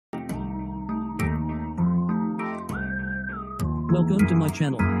Welcome to my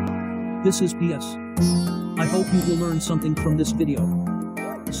channel. This is PS. I hope you will learn something from this video.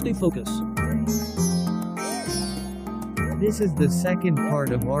 Stay focused. This is the second part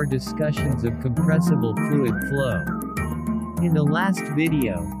of our discussions of compressible fluid flow. In the last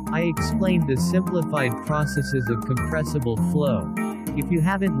video, I explained the simplified processes of compressible flow. If you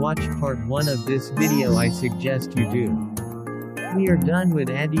haven't watched part 1 of this video, I suggest you do. We are done with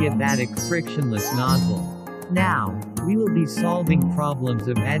adiabatic frictionless nozzle. Now, we will be solving problems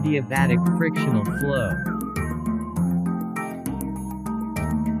of adiabatic frictional flow.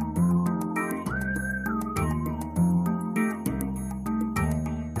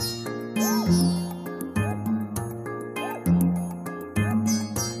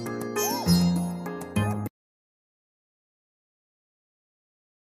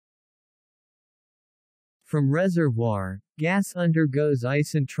 From reservoir, gas undergoes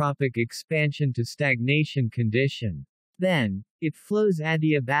isentropic expansion to stagnation condition. Then, it flows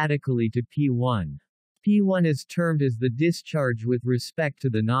adiabatically to P1. P1 is termed as the discharge with respect to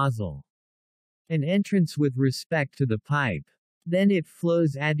the nozzle, an entrance with respect to the pipe. Then it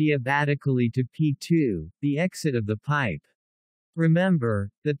flows adiabatically to P2, the exit of the pipe. Remember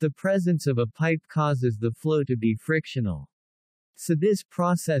that the presence of a pipe causes the flow to be frictional. So this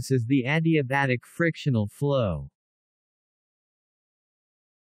process is the adiabatic frictional flow.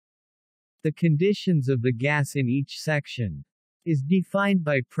 The conditions of the gas in each section is defined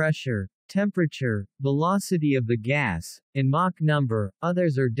by pressure, temperature, velocity of the gas, and Mach number,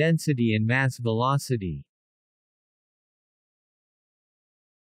 others are density and mass velocity.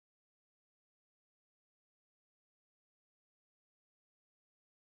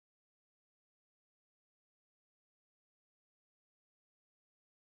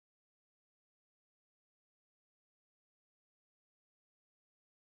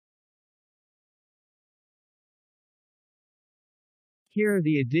 Here are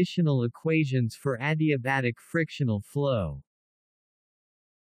the additional equations for adiabatic frictional flow.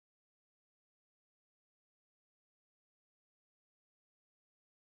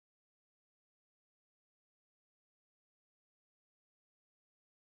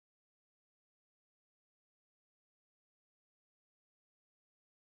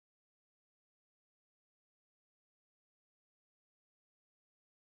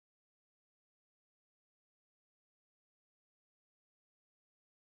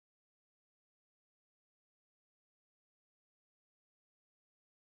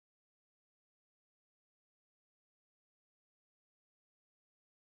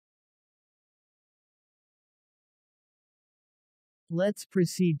 Let's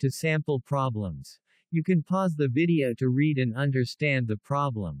proceed to sample problems. You can pause the video to read and understand the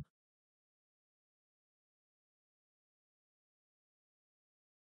problem.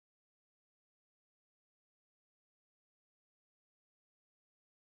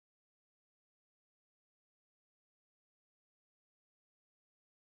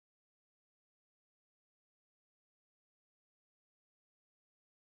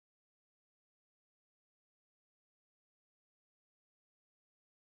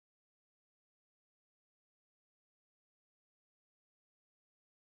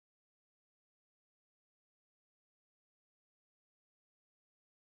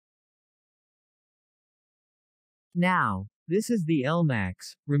 Now, this is the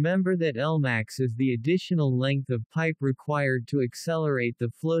Lmax. Remember that Lmax is the additional length of pipe required to accelerate the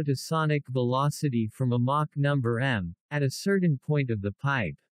flow to sonic velocity from a Mach number m, at a certain point of the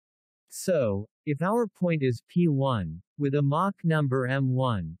pipe. So, if our point is P1, with a Mach number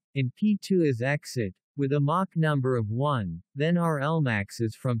m1, and P2 is exit, with a Mach number of 1, then our Lmax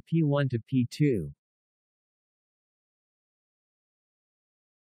is from P1 to P2.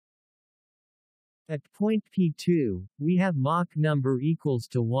 At point P2, we have Mach number equals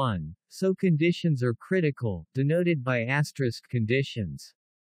to 1, so conditions are critical, denoted by asterisk conditions.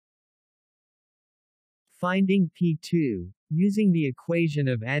 Finding P2, using the equation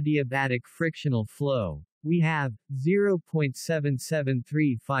of adiabatic frictional flow, we have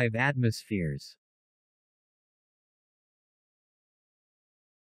 0.7735 atmospheres.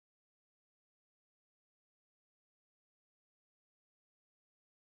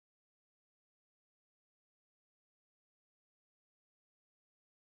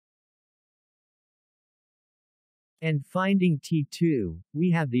 And finding T2,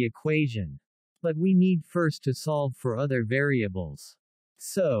 we have the equation. But we need first to solve for other variables.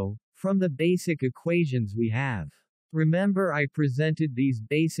 So, from the basic equations we have. Remember I presented these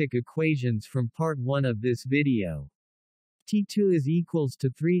basic equations from part 1 of this video. T2 is equals to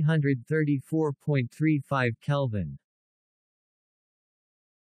 334.35 Kelvin.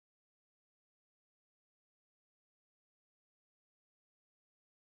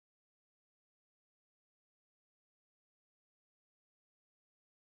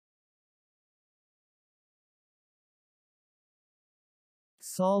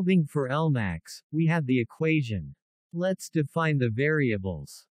 Solving for Lmax, we have the equation. Let's define the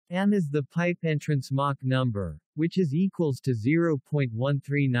variables. M is the pipe entrance Mach number, which is equals to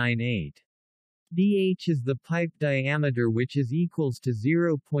 0.1398. dH is the pipe diameter, which is equals to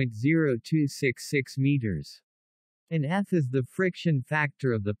 0.0266 meters. And F is the friction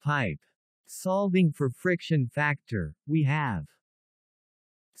factor of the pipe. Solving for friction factor, we have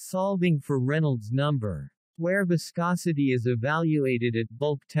solving for Reynolds number, where viscosity is evaluated at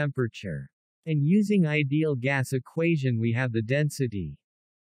bulk temperature. And using ideal gas equation, we have the density.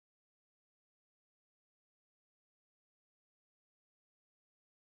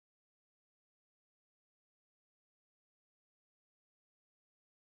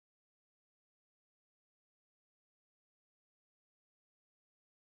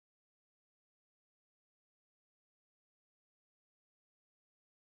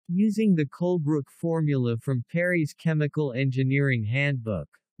 Using the Colebrook formula from Perry's Chemical Engineering Handbook,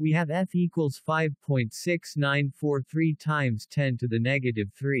 we have F equals 5.6943 times 10 to the negative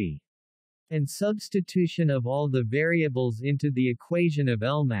 3. And substitution of all the variables into the equation of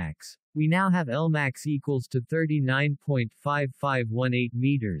Lmax, we now have Lmax equals to 39.5518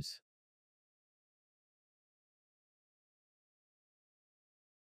 meters.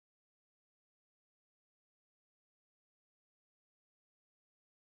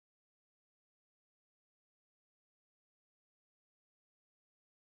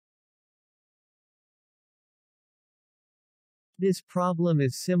 This problem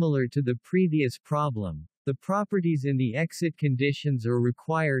is similar to the previous problem. The properties in the exit conditions are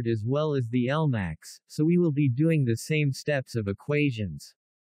required as well as the Lmax, so we will be doing the same steps of equations.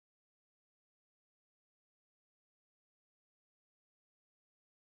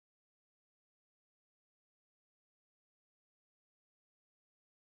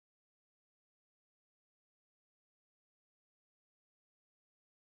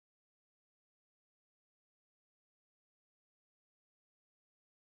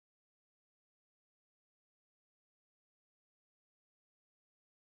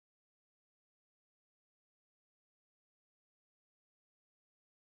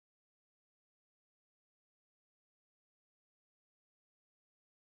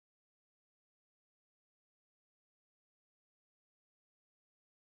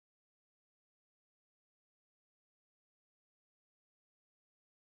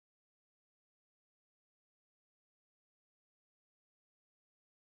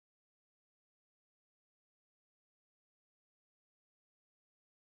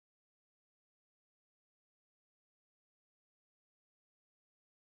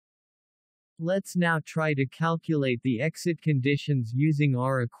 Let's now try to calculate the exit conditions using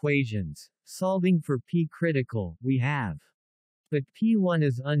our equations. Solving for P critical, we have. But P1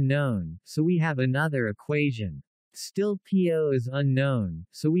 is unknown, so we have another equation. Still PO is unknown,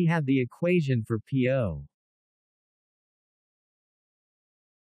 so we have the equation for PO.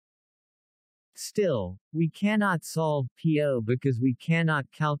 Still, we cannot solve PO because we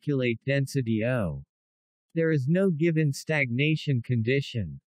cannot calculate density O. There is no given stagnation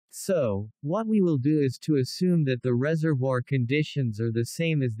condition. So, what we will do is to assume that the reservoir conditions are the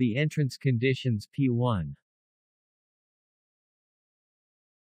same as the entrance conditions P1.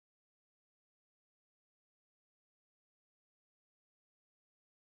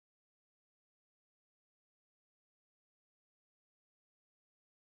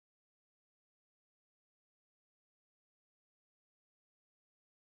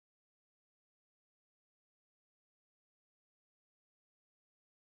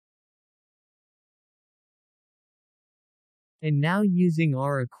 And now using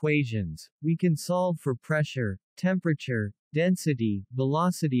our equations, we can solve for pressure, temperature, density,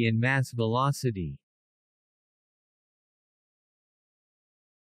 velocity and mass velocity.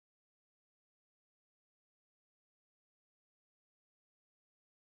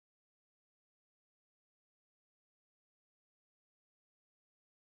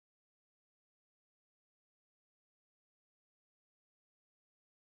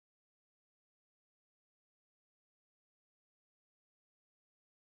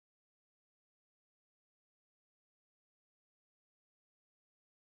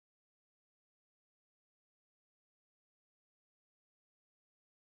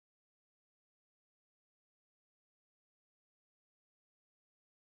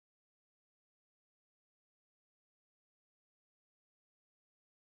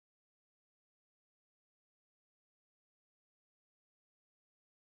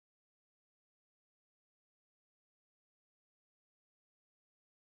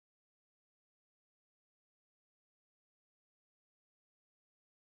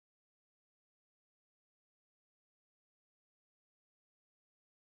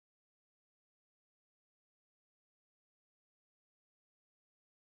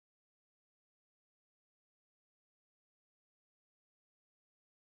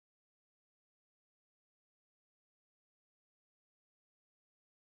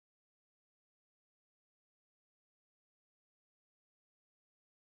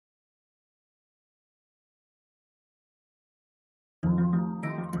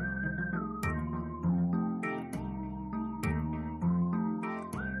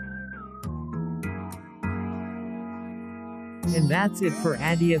 And that's it for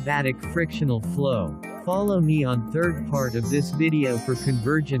adiabatic frictional flow. Follow me on third part of this video for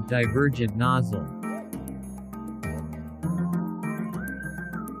convergent divergent nozzle.